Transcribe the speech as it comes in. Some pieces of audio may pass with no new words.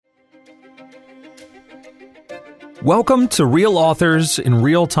Welcome to Real Authors in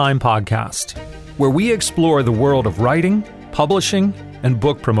Real Time podcast, where we explore the world of writing, publishing, and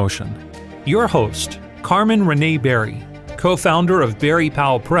book promotion. Your host, Carmen Renee Berry, co-founder of Berry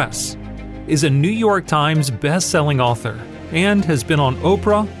Powell Press, is a New York Times best-selling author and has been on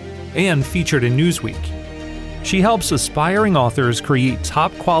Oprah and featured in Newsweek. She helps aspiring authors create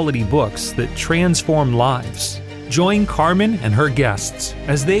top-quality books that transform lives. Join Carmen and her guests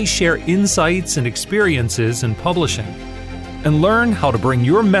as they share insights and experiences in publishing and learn how to bring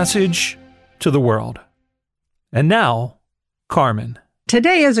your message to the world. And now, Carmen.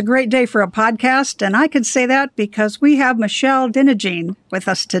 Today is a great day for a podcast, and I could say that because we have Michelle Dinigene with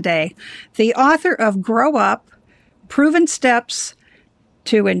us today, the author of Grow Up, Proven Steps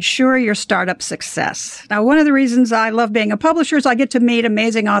to Ensure Your Startup Success. Now, one of the reasons I love being a publisher is I get to meet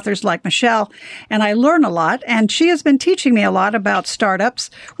amazing authors like Michelle, and I learn a lot, and she has been teaching me a lot about startups,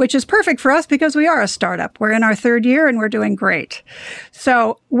 which is perfect for us because we are a startup. We're in our third year, and we're doing great.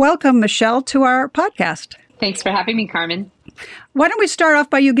 So welcome, Michelle, to our podcast. Thanks for having me, Carmen. Why don't we start off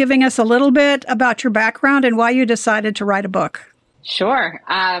by you giving us a little bit about your background and why you decided to write a book? Sure.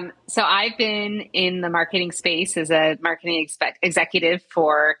 So I've been in the marketing space as a marketing executive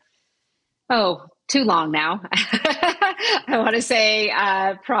for, too long now. I want to say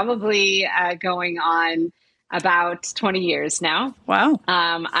probably going on about 20 years now. Wow.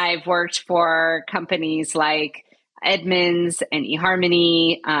 I've worked for companies like Edmunds and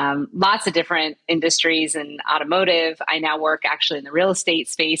eHarmony, lots of different industries and automotive. I now work actually in the real estate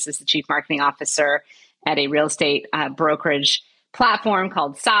space as the chief marketing officer at a real estate brokerage platform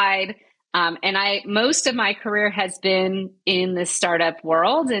called Side. And most of my career has been in the startup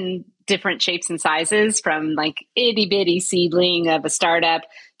world in different shapes and sizes, from like itty bitty seedling of a startup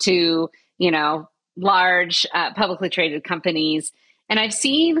to, large publicly traded companies. And I've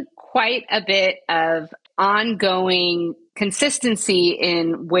seen quite a bit of ongoing consistency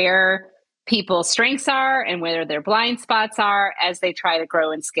in where people's strengths are and where their blind spots are as they try to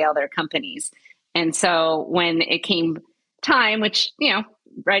grow and scale their companies. And so when it came time, which,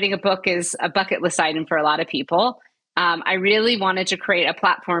 writing a book is a bucket list item for a lot of people, I really wanted to create a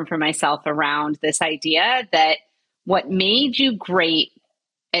platform for myself around this idea that what made you great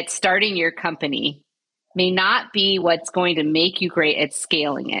at starting your company may not be what's going to make you great at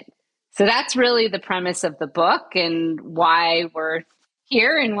scaling it. So that's really the premise of the book and why we're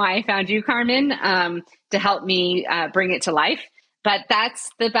here and why I found you, Carmen, to help me bring it to life. But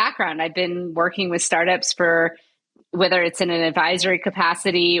that's the background. I've been working with startups for whether it's in an advisory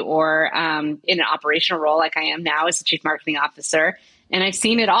capacity or in an operational role like I am now as the chief marketing officer. And I've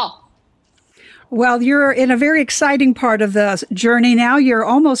seen it all. Well, you're in a very exciting part of the journey now. You're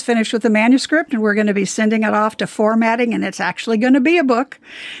almost finished with the manuscript, and we're going to be sending it off to formatting, and it's actually going to be a book.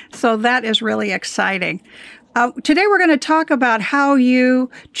 So that is really exciting. Today, we're going to talk about how you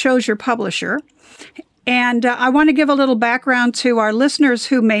chose your publisher. And I want to give a little background to our listeners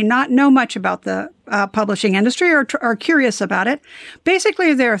who may not know much about the publishing industry or are curious about it.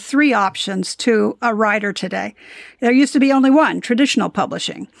 Basically, there are three options to a writer today. There used to be only one, traditional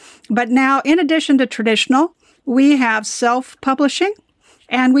publishing. But now, in addition to traditional, we have self-publishing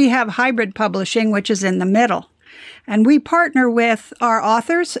and we have hybrid publishing, which is in the middle. And we partner with our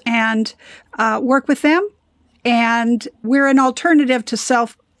authors and work with them. And we're an alternative to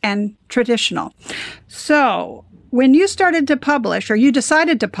self and traditional. So when you started to publish, or you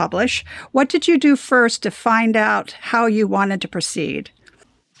decided to publish, what did you do first to find out how you wanted to proceed?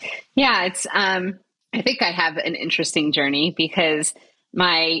 Yeah, it's I think I have an interesting journey because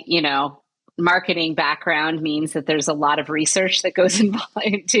my, marketing background means that there's a lot of research that goes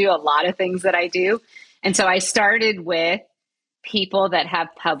into a lot of things that I do. And so I started with people that have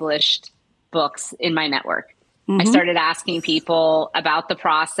published books in my network. I started asking people about the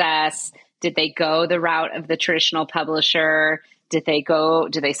process. Did they go the route of the traditional publisher? Did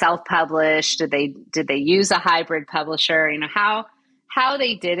they self-publish? Did they use a hybrid publisher? How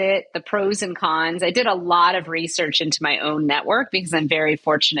they did it, the pros and cons. I did a lot of research into my own network because I'm very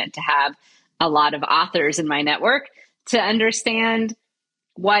fortunate to have a lot of authors in my network to understand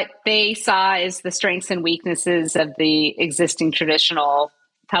what they saw as the strengths and weaknesses of the existing traditional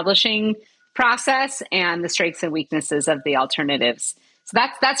publishing process and the strengths and weaknesses of the alternatives. So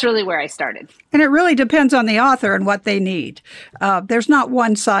that's really where I started. And it really depends on the author and what they need. There's not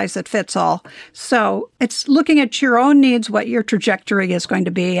one size that fits all. So it's looking at your own needs, what your trajectory is going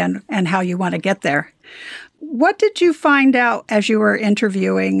to be, and how you want to get there. What did you find out as you were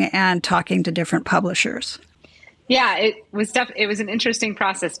interviewing and talking to different publishers? Yeah, it was an interesting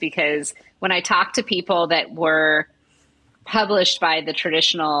process because when I talked to people that were published by the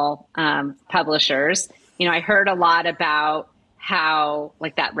traditional publishers, I heard a lot about how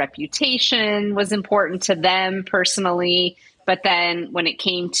like that reputation was important to them personally. But then when it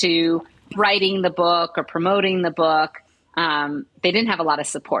came to writing the book or promoting the book, they didn't have a lot of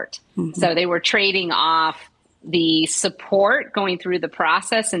support. Mm-hmm. So they were trading off the support going through the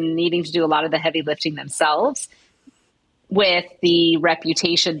process and needing to do a lot of the heavy lifting themselves with the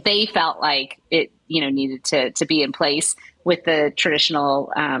reputation they felt like it, needed to be in place with the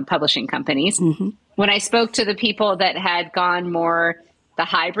traditional publishing companies. Mm-hmm. When I spoke to the people that had gone more the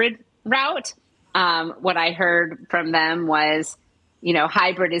hybrid route, what I heard from them was,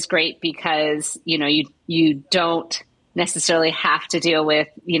 hybrid is great because, you don't necessarily have to deal with,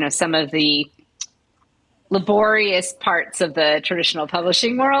 some of the laborious parts of the traditional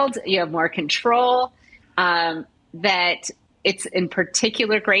publishing world. You have more control, that it's in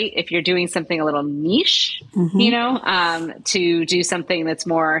particular great if you're doing something a little niche, mm-hmm. To do something that's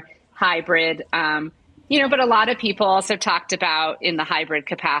more hybrid. But a lot of people also talked about in the hybrid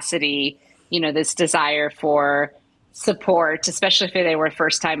capacity, this desire for support, especially if they were a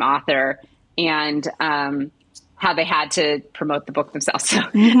first-time author, and how they had to promote the book themselves. So,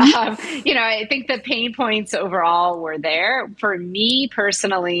 mm-hmm. I think the pain points overall were there. For me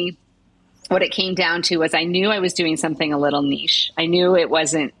personally, what it came down to was I knew I was doing something a little niche. I knew it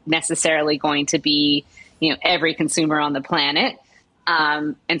wasn't necessarily going to be, every consumer on the planet.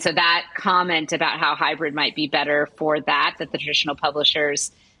 And so that comment about how hybrid might be better for that the traditional publishers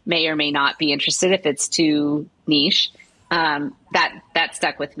may or may not be interested if it's too niche, that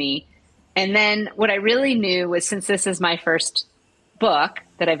stuck with me. And then what I really knew was, since this is my first book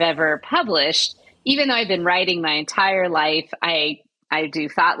that I've ever published, even though I've been writing my entire life, I do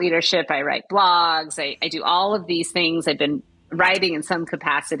thought leadership, I write blogs, I do all of these things. I've been writing in some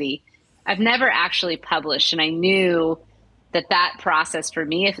capacity. I've never actually published. And I knew that process for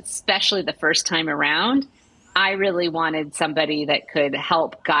me, especially the first time around, I really wanted somebody that could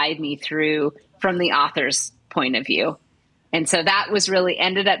help guide me through from the author's point of view. And so that was really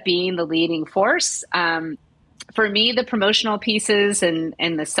ended up being the leading force. For me, the promotional pieces and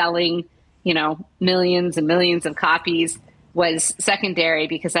the selling, millions and millions of copies was secondary,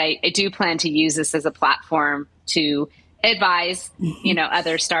 because I do plan to use this as a platform to advise,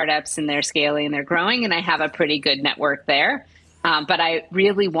 other startups and their scaling and their growing. And I have a pretty good network there. But I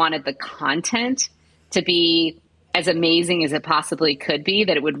really wanted the content to be as amazing as it possibly could be,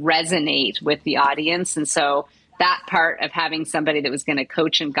 that it would resonate with the audience. And so that part of having somebody that was going to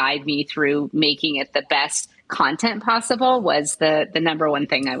coach and guide me through making it the best content possible was the number one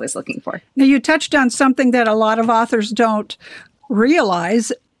thing I was looking for. Now, you touched on something that a lot of authors don't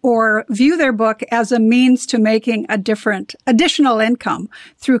realize or view their book as a means to making a different additional income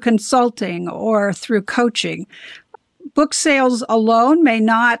through consulting or through coaching. Book sales alone may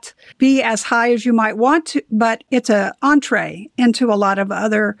not be as high as you might want to, but it's an entree into a lot of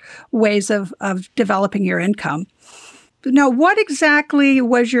other ways of developing your income. Now, what exactly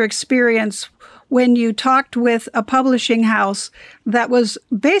was your experience when you talked with a publishing house that was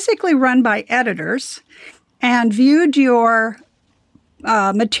basically run by editors and viewed your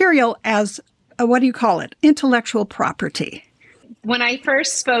material as, intellectual property? When I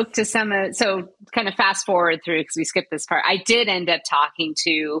first spoke to so kind of fast forward through, because we skipped this part, I did end up talking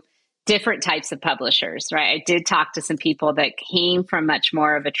to different types of publishers, right? I did talk to some people that came from much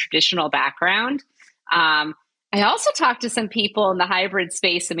more of a traditional background. I also talked to some people in the hybrid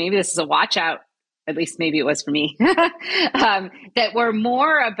space, and maybe this is a watch out, at least maybe it was for me, that were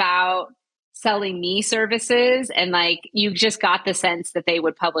more about selling me services. And like, you just got the sense that they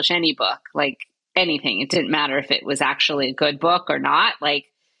would publish any book, like anything. It didn't matter if it was actually a good book or not. Like,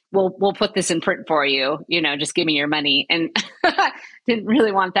 we'll put this in print for you, just give me your money. And didn't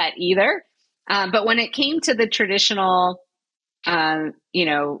really want that either. But when it came to the traditional,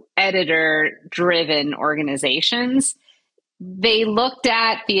 editor-driven organizations, they looked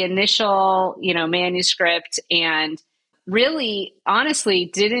at the initial, manuscript and really, honestly,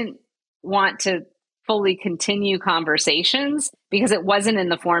 didn't want to fully continue conversations because it wasn't in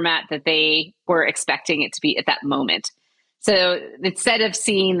the format that they were expecting it to be at that moment. So instead of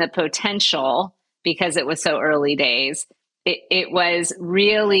seeing the potential, because it was so early days, it was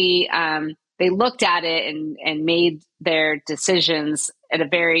really, they looked at it and made their decisions at a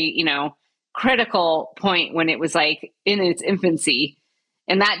very, critical point when it was like in its infancy.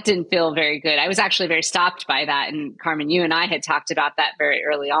 And that didn't feel very good. I was actually very stopped by that. And Carmen, you and I had talked about that very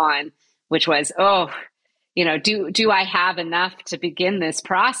early on, which was, do I have enough to begin this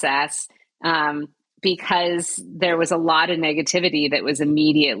process? Because there was a lot of negativity that was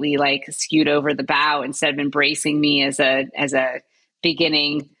immediately like skewed over the bow instead of embracing me as a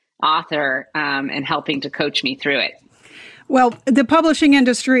beginning author and helping to coach me through it. Well, the publishing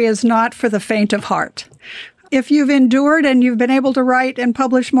industry is not for the faint of heart. If you've endured and you've been able to write and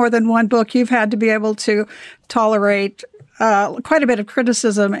publish more than one book, you've had to be able to tolerate quite a bit of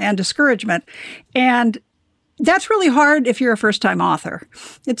criticism and discouragement. And that's really hard if you're a first-time author.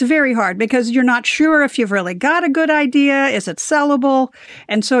 It's very hard because you're not sure if you've really got a good idea. Is it sellable?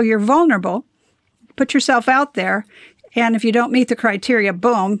 And so you're vulnerable. Put yourself out there. And if you don't meet the criteria,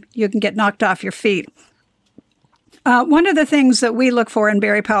 boom, you can get knocked off your feet. One of the things that we look for in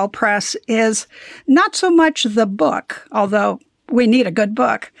Berry Powell Press is not so much the book, although we need a good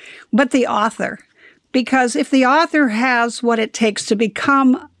book, but the author. Because if the author has what it takes to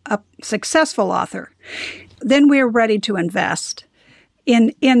become a successful author, then we're ready to invest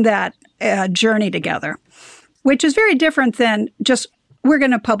in that journey together, which is very different than just, we're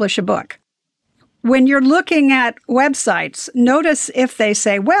going to publish a book. When you're looking at websites, notice if they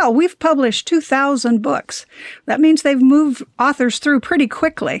say, well, we've published 2,000 books. That means they've moved authors through pretty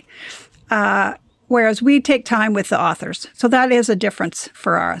quickly, whereas we take time with the authors. So that is a difference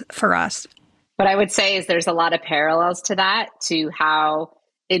for us. What I would say is there's a lot of parallels to that, to how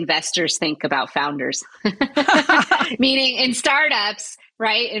investors think about founders. Meaning in startups,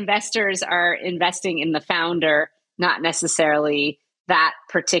 right? Investors are investing in the founder, not necessarily that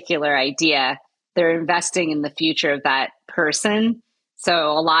particular idea. They're investing in the future of that person. So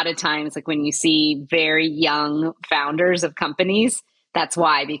a lot of times, like when you see very young founders of companies, that's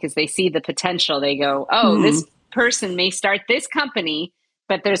why, because they see the potential. They go, oh, this person may start this company,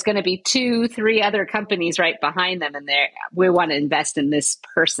 but there's going to be 2-3 other companies right behind them. And we want to invest in this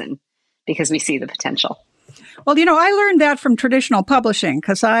person because we see the potential. Well, I learned that from traditional publishing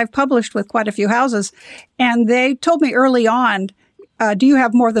because I've published with quite a few houses. And they told me early on, do you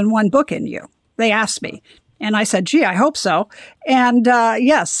have more than one book in you? They asked me. And I said, gee, I hope so. And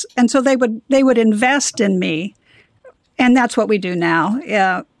yes. And so they would invest in me. And that's what we do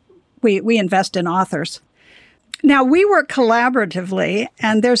now. We invest in authors. Now, we work collaboratively,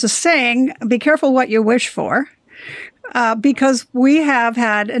 and there's a saying, be careful what you wish for, because we have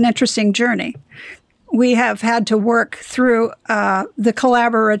had an interesting journey. We have had to work through the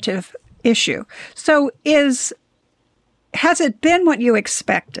collaborative issue. So has it been what you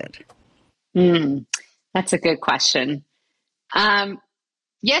expected? That's a good question.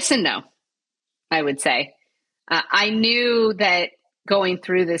 Yes and no, I would say. I knew that going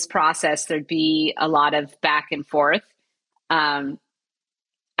through this process, there'd be a lot of back and forth. I'm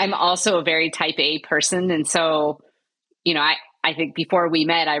also a very type A person. And so, I think before we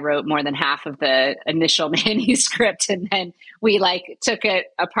met, I wrote more than half of the initial manuscript. And then we took it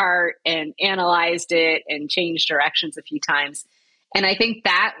apart and analyzed it and changed directions a few times. And I think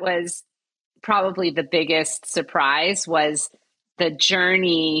that was probably the biggest surprise, was the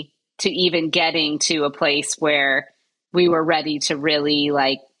journey to even getting to a place where we were ready to really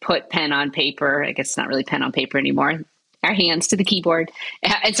put pen on paper. I guess it's not really pen on paper anymore. Our hands to the keyboard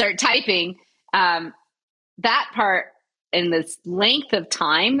and start typing. That part and the length of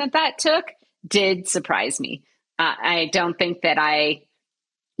time that took did surprise me. I don't think that I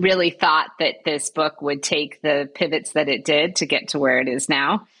really thought that this book would take the pivots that it did to get to where it is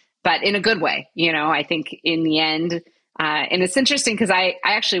now, but in a good way. I think in the end, and it's interesting because I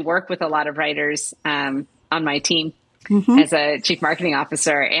actually work with a lot of writers on my team. As a chief marketing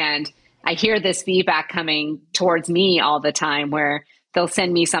officer. And I hear this feedback coming towards me all the time where they'll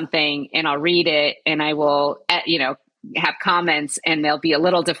send me something and I'll read it and I will, have comments and they'll be a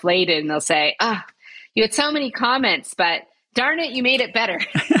little deflated and they'll say, you had so many comments, but darn it, you made it better.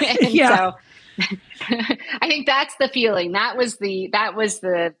 And so I think that's the feeling. That was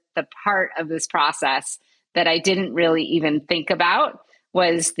the part of this process that I didn't really even think about,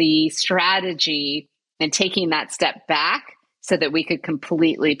 was the strategy and taking that step back so that we could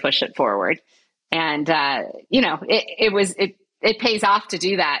completely push it forward. And, it pays off to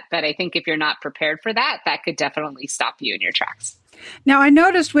do that. But I think if you're not prepared for that, that could definitely stop you in your tracks. Now, I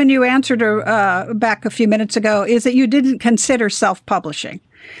noticed when you answered back a few minutes ago is that you didn't consider self-publishing.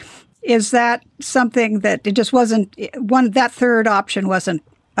 Is that something that it just wasn't, that third option wasn't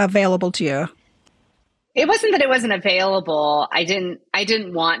available to you? It wasn't that it wasn't available. I didn't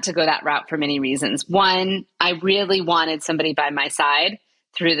want to go that route for many reasons. One, I really wanted somebody by my side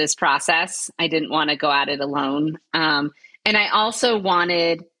through this process. I didn't want to go at it alone. And I also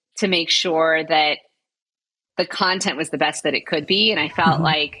wanted to make sure that the content was the best that it could be. And I felt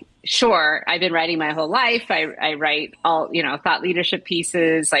like, sure, I've been writing my whole life. I write all, thought leadership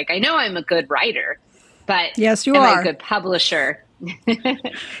pieces. I know I'm a good writer, but yes, you am are I a good publisher?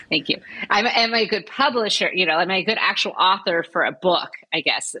 Thank you. Am I a good publisher? Am I a good actual author for a book? I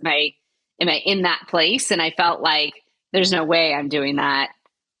guess. Am I in that place? And I felt like there's no way I'm doing that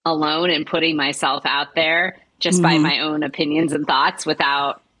alone and putting myself out there just by my own opinions and thoughts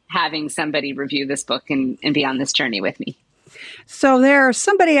without having somebody review this book and be on this journey with me. So there's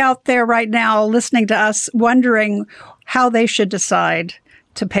somebody out there right now listening to us wondering how they should decide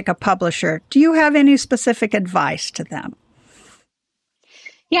to pick a publisher. Do you have any specific advice to them?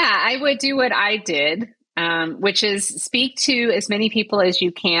 Yeah, I would do what I did, which is speak to as many people as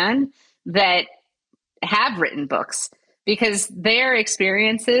you can that have written books, because their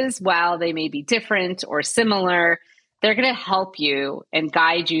experiences, while they may be different or similar, they're going to help you and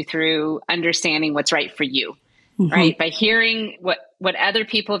guide you through understanding what's right for you, right? By hearing what other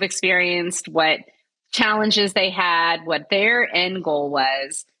people have experienced, what challenges they had, what their end goal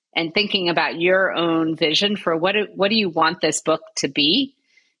was, and thinking about your own vision for what do you want this book to be?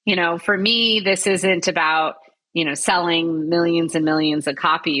 For me, this isn't about, selling millions and millions of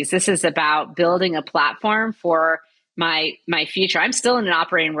copies. This is about building a platform for my future. I'm still in an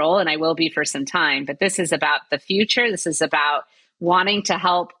operating role and I will be for some time, but this is about the future. This is about wanting to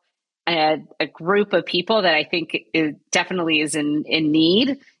help a group of people that I think definitely is in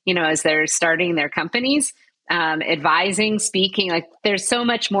need, as they're starting their companies, advising, speaking. Like, there's so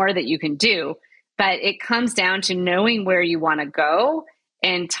much more that you can do, but it comes down to knowing where you want to go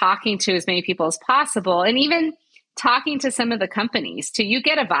and talking to as many people as possible, and even talking to some of the companies till you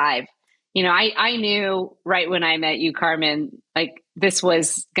get a vibe. I knew right when I met you, Carmen, like this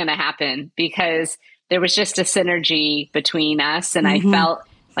was going to happen because there was just a synergy between us. And I felt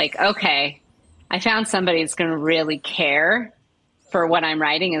like, okay, I found somebody that's going to really care for what I'm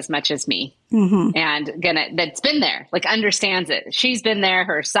writing as much as me, and that's been there, like understands it. She's been there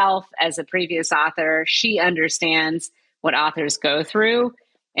herself as a previous author. She understands what authors go through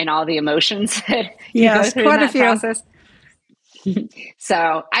and all the emotions that you go through in that process.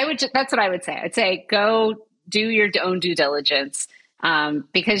 So that's what I would say. I'd say go do your own due diligence,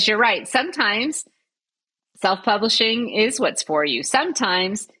 because you're right. Sometimes self-publishing is what's for you.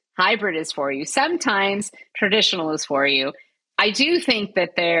 Sometimes hybrid is for you. Sometimes traditional is for you. I do think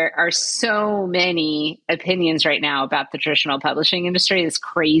that there are so many opinions right now about the traditional publishing industry. It's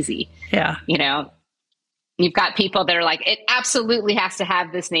crazy. Yeah. You've got people that are like, it absolutely has to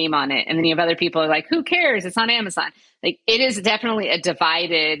have this name on it. And then you have other people who are like, who cares? It's on Amazon. Like, it is definitely a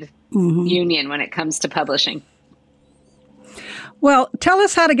divided union when it comes to publishing. Well, tell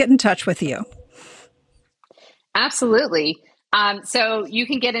us how to get in touch with you. Absolutely. So you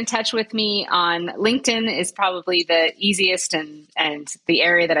can get in touch with me on LinkedIn is probably the easiest and the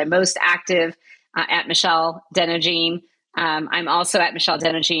area that I'm most active, at Michelle Denogine. I'm also at Michelle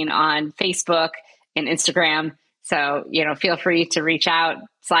Denogine on Facebook and Instagram. So, feel free to reach out,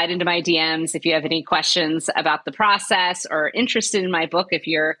 slide into my DMs if you have any questions about the process or interested in my book. If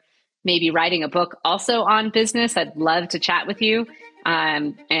you're maybe writing a book also on business, I'd love to chat with you.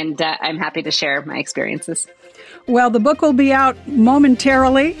 And I'm happy to share my experiences. Well, the book will be out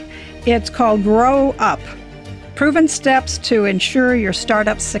momentarily. It's called Grow Up: Proven Steps to Ensure Your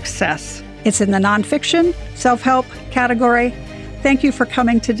Startup's Success. It's in the nonfiction, self-help category. Thank you for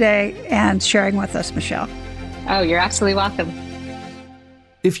coming today and sharing with us, Michelle. Oh, you're absolutely welcome.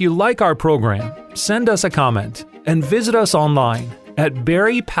 If you like our program, send us a comment and visit us online at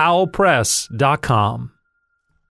barrypowellpress.com.